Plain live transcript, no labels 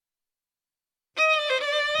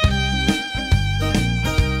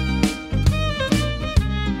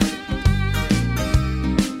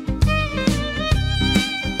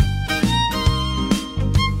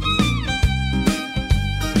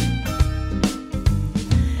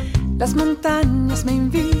Las montañas me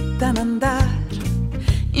invitan a andar,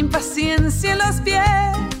 impaciencia en los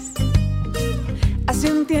pies.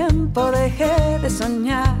 Hace un tiempo dejé de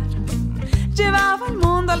soñar, llevaba el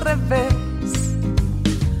mundo al revés.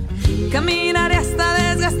 Caminaré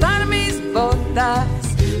hasta desgastar mis botas,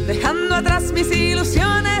 dejando atrás mis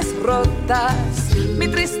ilusiones rotas. Mi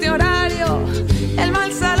triste horario, el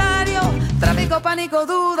mal salario, tráfico, pánico,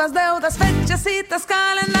 dudas, deudas, fechas, citas,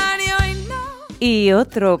 calendario y no. Y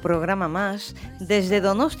otro programa más desde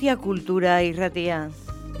Donostia Cultura y Ratia.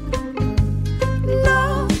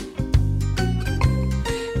 No.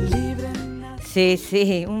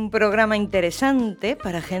 Sí, un programa interesante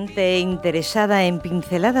para gente interesada en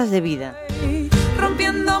pinceladas de vida.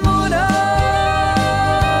 Rompiendo muros.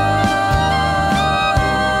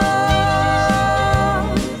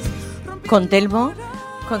 Con Telmo,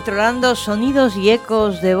 controlando sonidos y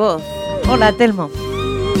ecos de voz. Hola, Telmo.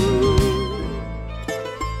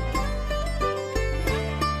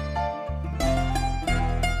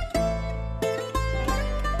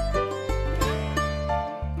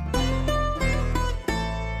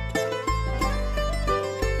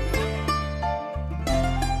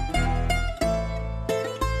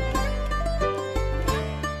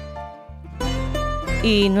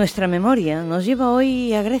 Y nuestra memoria nos lleva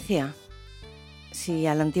hoy a Grecia, sí,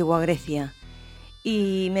 a la antigua Grecia,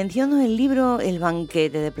 y menciono el libro El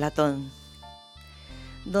banquete de Platón,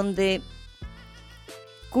 donde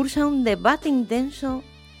cursa un debate intenso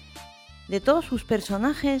de todos sus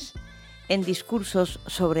personajes en discursos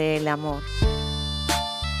sobre el amor.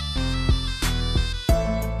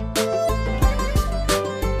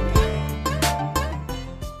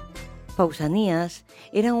 Pausanias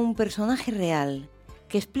era un personaje real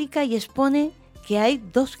que explica y expone que hay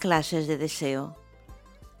dos clases de deseo,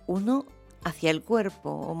 uno hacia el cuerpo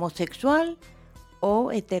homosexual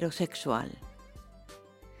o heterosexual.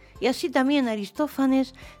 Y así también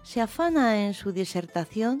Aristófanes se afana en su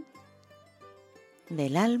disertación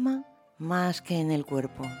del alma más que en el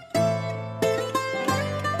cuerpo.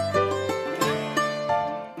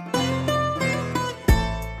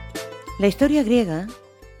 La historia griega,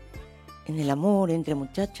 en el amor entre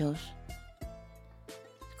muchachos,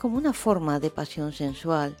 como una forma de pasión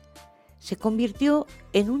sensual, se convirtió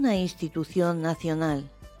en una institución nacional.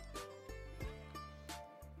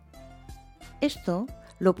 Esto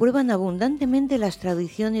lo prueban abundantemente las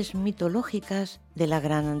tradiciones mitológicas de la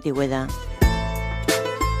gran antigüedad.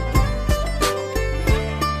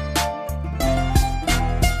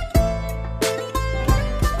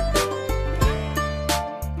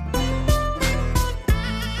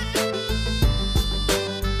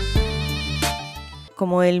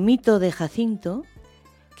 Como el mito de Jacinto,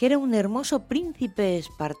 que era un hermoso príncipe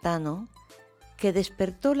espartano que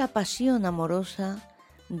despertó la pasión amorosa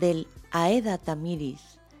del Aeda Tamiris,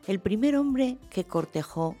 el primer hombre que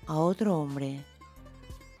cortejó a otro hombre.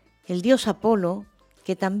 El dios Apolo,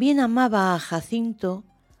 que también amaba a Jacinto,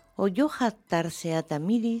 oyó jactarse a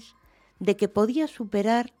Tamiris de que podía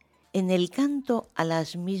superar en el canto a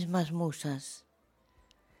las mismas musas.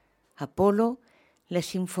 Apolo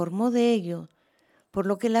les informó de ello, por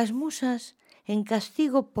lo que las musas, en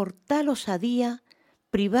castigo por tal osadía,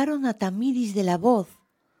 privaron a Tamiris de la voz,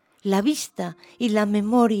 la vista y la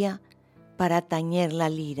memoria para tañer la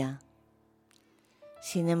lira.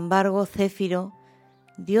 Sin embargo, Céfiro,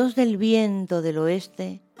 dios del viento del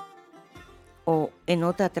oeste, o en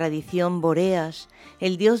otra tradición Boreas,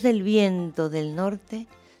 el dios del viento del norte,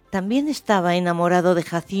 también estaba enamorado de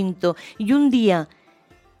Jacinto, y un día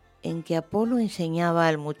en que Apolo enseñaba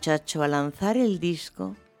al muchacho a lanzar el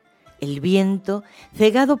disco, el viento,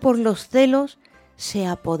 cegado por los celos, se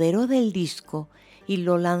apoderó del disco y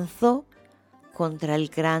lo lanzó contra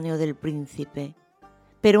el cráneo del príncipe.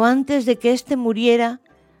 Pero antes de que éste muriera,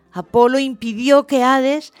 Apolo impidió que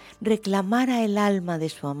Hades reclamara el alma de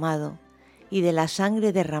su amado, y de la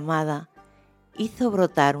sangre derramada hizo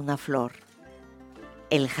brotar una flor,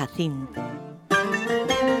 el jacinto.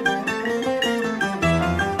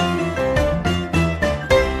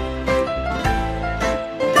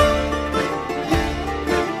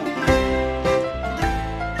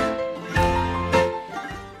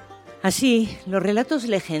 Así, los relatos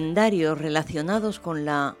legendarios relacionados con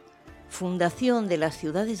la fundación de las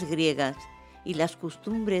ciudades griegas y las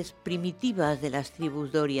costumbres primitivas de las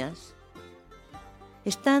tribus dorias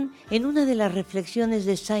están en una de las reflexiones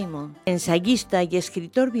de Simon, ensayista y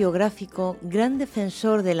escritor biográfico, gran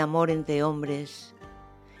defensor del amor entre hombres,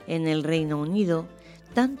 en el Reino Unido,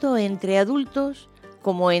 tanto entre adultos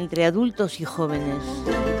como entre adultos y jóvenes.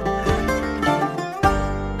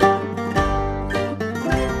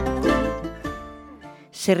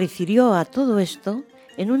 Se refirió a todo esto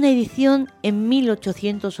en una edición en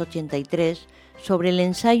 1883 sobre el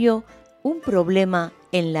ensayo Un problema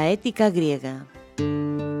en la ética griega.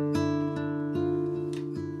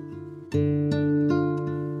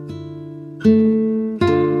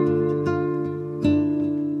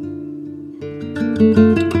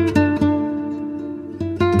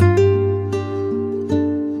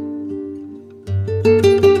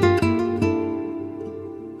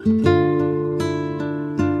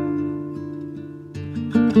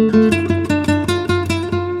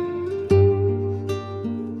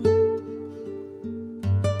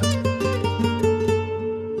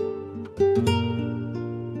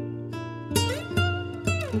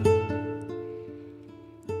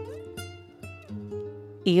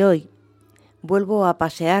 Y hoy vuelvo a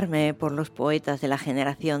pasearme por los poetas de la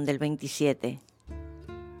generación del 27.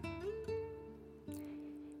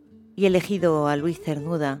 Y he elegido a Luis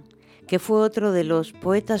Cernuda, que fue otro de los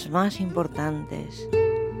poetas más importantes.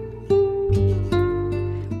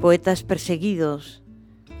 Poetas perseguidos,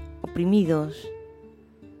 oprimidos,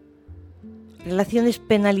 relaciones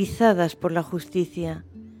penalizadas por la justicia,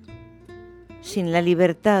 sin la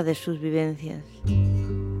libertad de sus vivencias.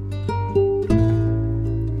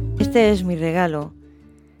 Este es mi regalo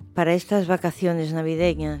para estas vacaciones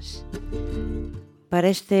navideñas, para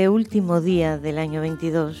este último día del año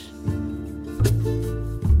 22.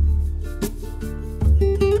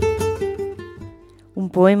 Un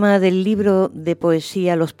poema del libro de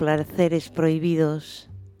poesía Los placeres prohibidos.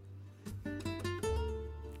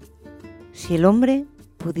 Si el hombre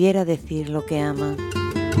pudiera decir lo que ama.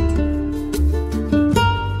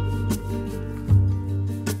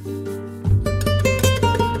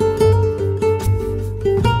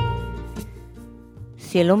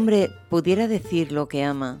 Si el hombre pudiera decir lo que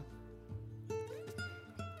ama,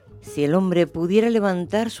 si el hombre pudiera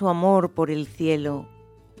levantar su amor por el cielo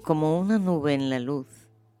como una nube en la luz,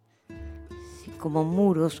 si como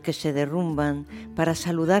muros que se derrumban para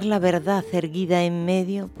saludar la verdad erguida en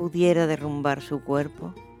medio pudiera derrumbar su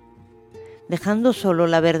cuerpo, dejando solo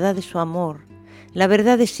la verdad de su amor, la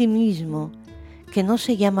verdad de sí mismo, que no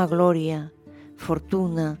se llama gloria,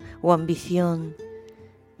 fortuna o ambición,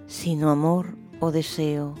 sino amor o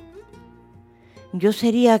deseo. Yo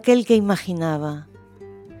sería aquel que imaginaba,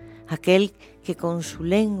 aquel que con su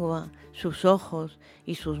lengua, sus ojos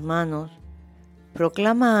y sus manos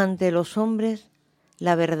proclama ante los hombres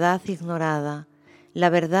la verdad ignorada, la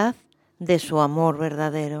verdad de su amor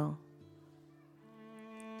verdadero.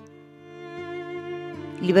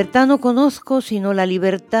 Libertad no conozco sino la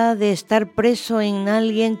libertad de estar preso en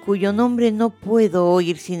alguien cuyo nombre no puedo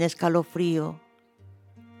oír sin escalofrío.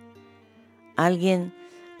 Alguien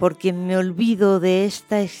por quien me olvido de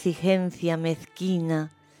esta exigencia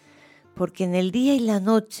mezquina, porque en el día y la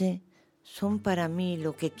noche son para mí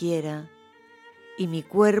lo que quiera, y mi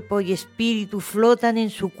cuerpo y espíritu flotan en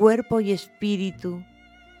su cuerpo y espíritu,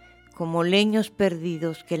 como leños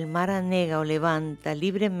perdidos que el mar anega o levanta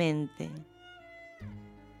libremente,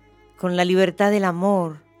 con la libertad del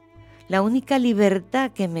amor, la única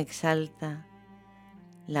libertad que me exalta,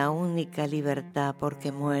 la única libertad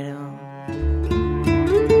porque muero.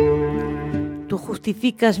 Tú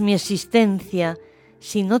justificas mi existencia,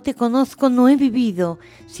 si no te conozco no he vivido,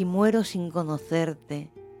 si muero sin conocerte,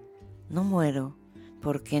 no muero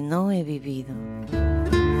porque no he vivido.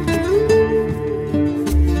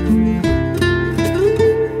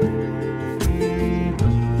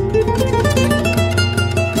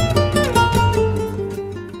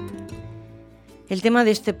 El tema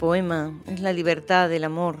de este poema es la libertad del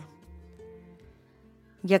amor,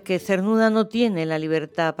 ya que Cernuda no tiene la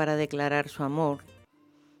libertad para declarar su amor,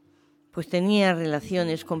 pues tenía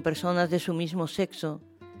relaciones con personas de su mismo sexo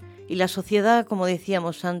y la sociedad, como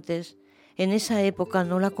decíamos antes, en esa época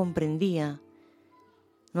no la comprendía,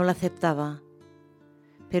 no la aceptaba,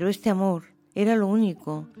 pero este amor era lo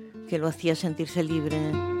único que lo hacía sentirse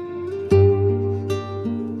libre.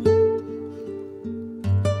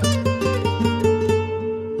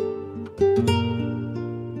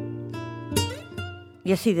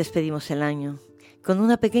 Y así despedimos el año, con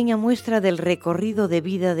una pequeña muestra del recorrido de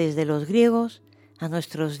vida desde los griegos a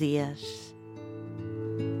nuestros días.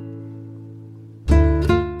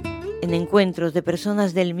 En encuentros de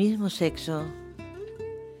personas del mismo sexo.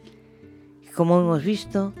 Como hemos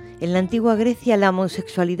visto, en la antigua Grecia la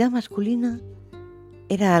homosexualidad masculina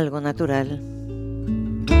era algo natural.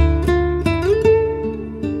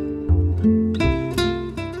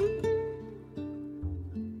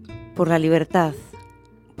 Por la libertad,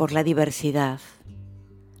 por la diversidad,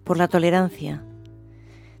 por la tolerancia,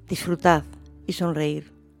 disfrutad y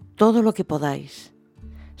sonreír todo lo que podáis,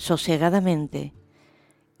 sosegadamente,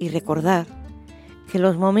 y recordad que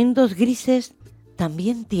los momentos grises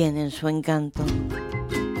también tienen su encanto.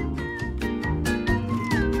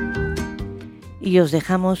 Y os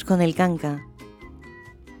dejamos con el canca.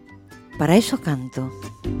 Para eso canto.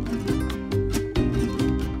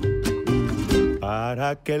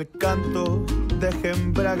 Para que el canto deje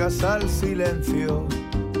en bragas al silencio,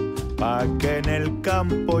 pa' que en el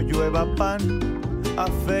campo llueva pan,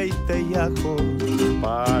 aceite y ajo,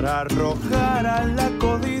 para arrojar a la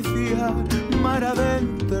codicia mar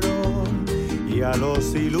adentro y a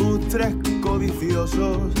los ilustres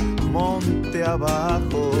codiciosos monte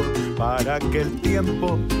abajo, para que el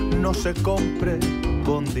tiempo no se compre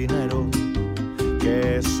con dinero,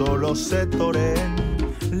 que solo se toreen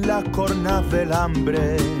las cornas del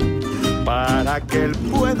hambre, para que el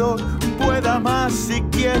puedo pueda más si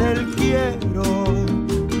quiere el quiero,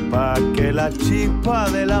 pa' que la chispa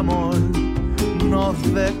del amor nos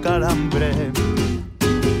dé calambre,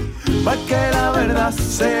 pa' que la verdad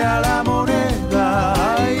sea la moneda,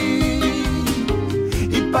 ay,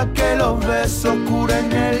 y pa' que los besos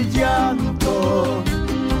curen el llanto,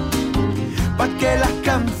 pa' que las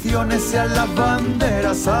canciones sean las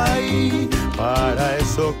banderas, ay, para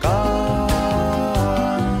eso canto,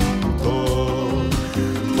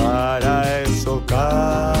 para eso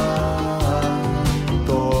canto.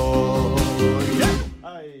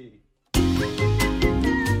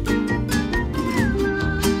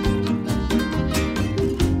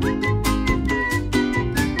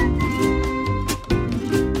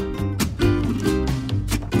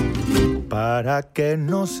 Para que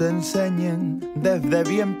nos enseñen desde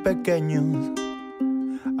bien pequeños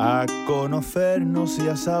a conocernos y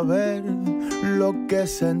a saber lo que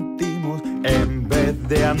sentimos, en vez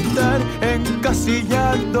de andar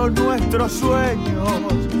encasillando nuestros sueños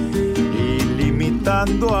y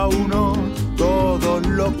limitando a uno todos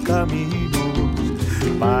los caminos,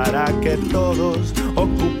 para que todos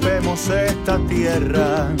ocupemos esta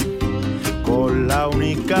tierra con la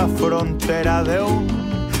única frontera de un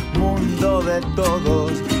mundo de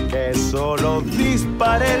todos, que solo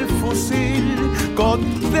dispare el fusil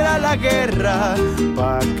contra la guerra,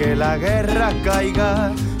 pa' que la guerra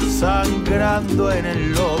caiga sangrando en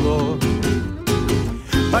el lodo,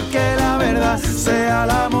 pa' que la verdad sea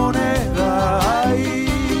la moneda, ay,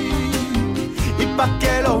 y pa'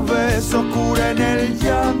 que los besos curen el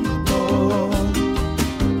llanto,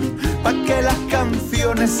 pa' que las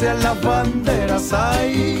canciones sean las banderas,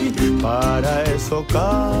 ay, para eso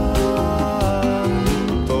canto.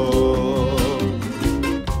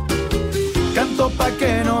 Canto pa'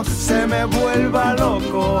 que no se me vuelva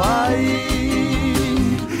loco,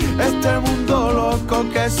 ay, este mundo loco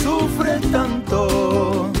que sufre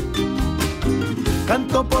tanto.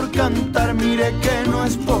 Canto por cantar, mire que no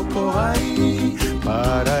es poco, ay,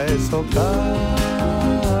 para eso canto,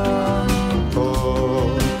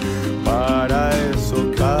 para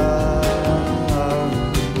eso canto,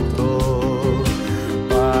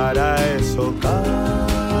 para eso canto.